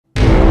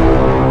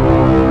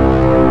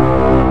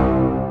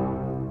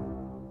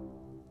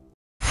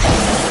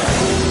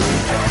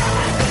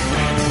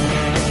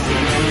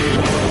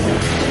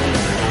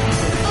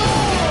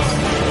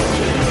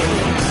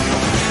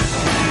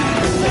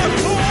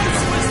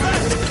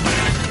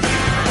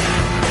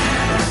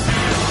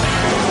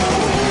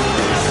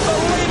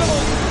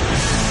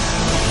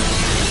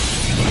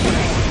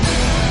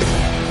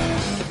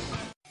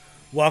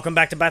Welcome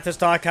back to Bathurst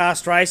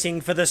Diecast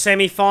Racing for the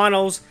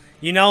semi-finals.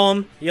 You know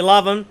them, you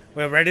love them,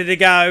 we're ready to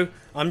go.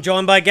 I'm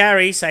joined by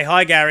Gary. Say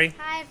hi, Gary.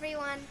 Hi,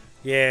 everyone.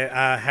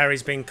 Yeah,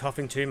 Harry's been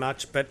coughing too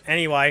much, but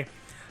anyway.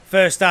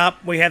 First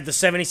up, we have the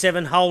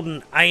 77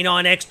 Holden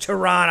A9X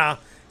Tirana,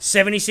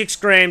 76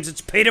 grams. It's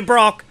Peter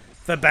Brock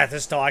for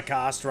Bathurst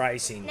Diecast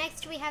Racing.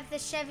 Next, we have the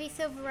Chevy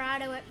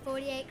Silverado at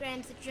 48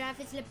 grams. The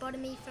driver's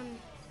lobotomy from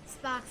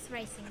Sparks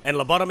Racing. And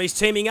lobotomy's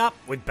teaming up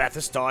with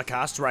Bathurst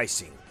Diecast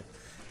Racing.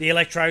 The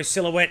Electro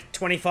Silhouette,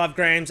 25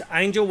 grams,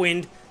 Angel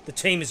Wind. The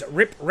team is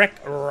Rip Wreck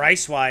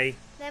Raceway.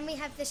 Then we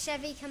have the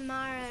Chevy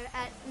Camaro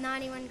at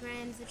 91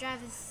 grams. The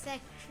driver's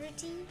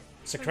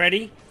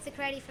Secreti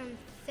from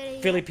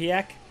Philly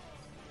Piac.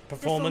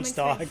 Performance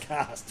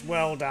Diecast.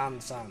 Well done,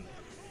 son.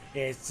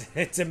 Yeah,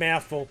 it's a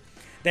mouthful.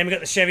 Then we've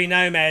got the Chevy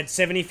Nomad,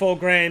 74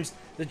 grams.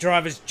 The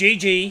driver's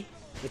GG.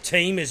 The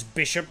team is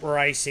Bishop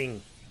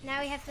Racing.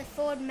 Now we have the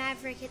Ford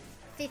Maverick at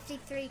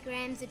 53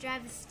 grams. The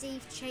driver's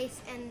Steve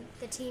Chase and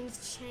the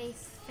team's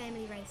Chase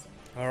Family Racing.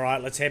 All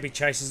right, let's Happy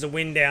Chases the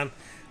win down.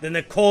 Then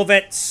the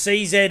Corvette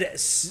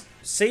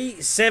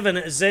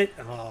C7Z.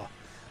 Oh,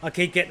 I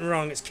keep getting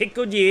wrong. It's Kit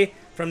Goodyear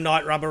from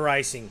Night Rubber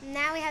Racing.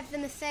 Now we have the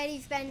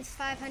Mercedes-Benz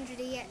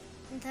 500E at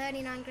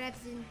 39 grams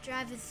and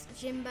driver's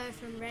Jimbo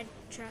from Red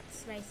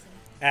Trucks Racing.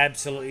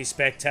 Absolutely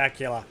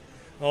spectacular.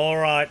 All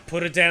right,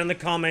 put it down in the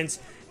comments.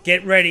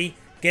 Get ready.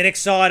 Get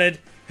excited.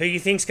 Who you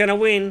think's going to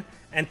win?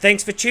 And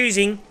thanks for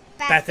choosing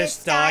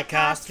Bathurst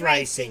Diecast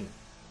Racing.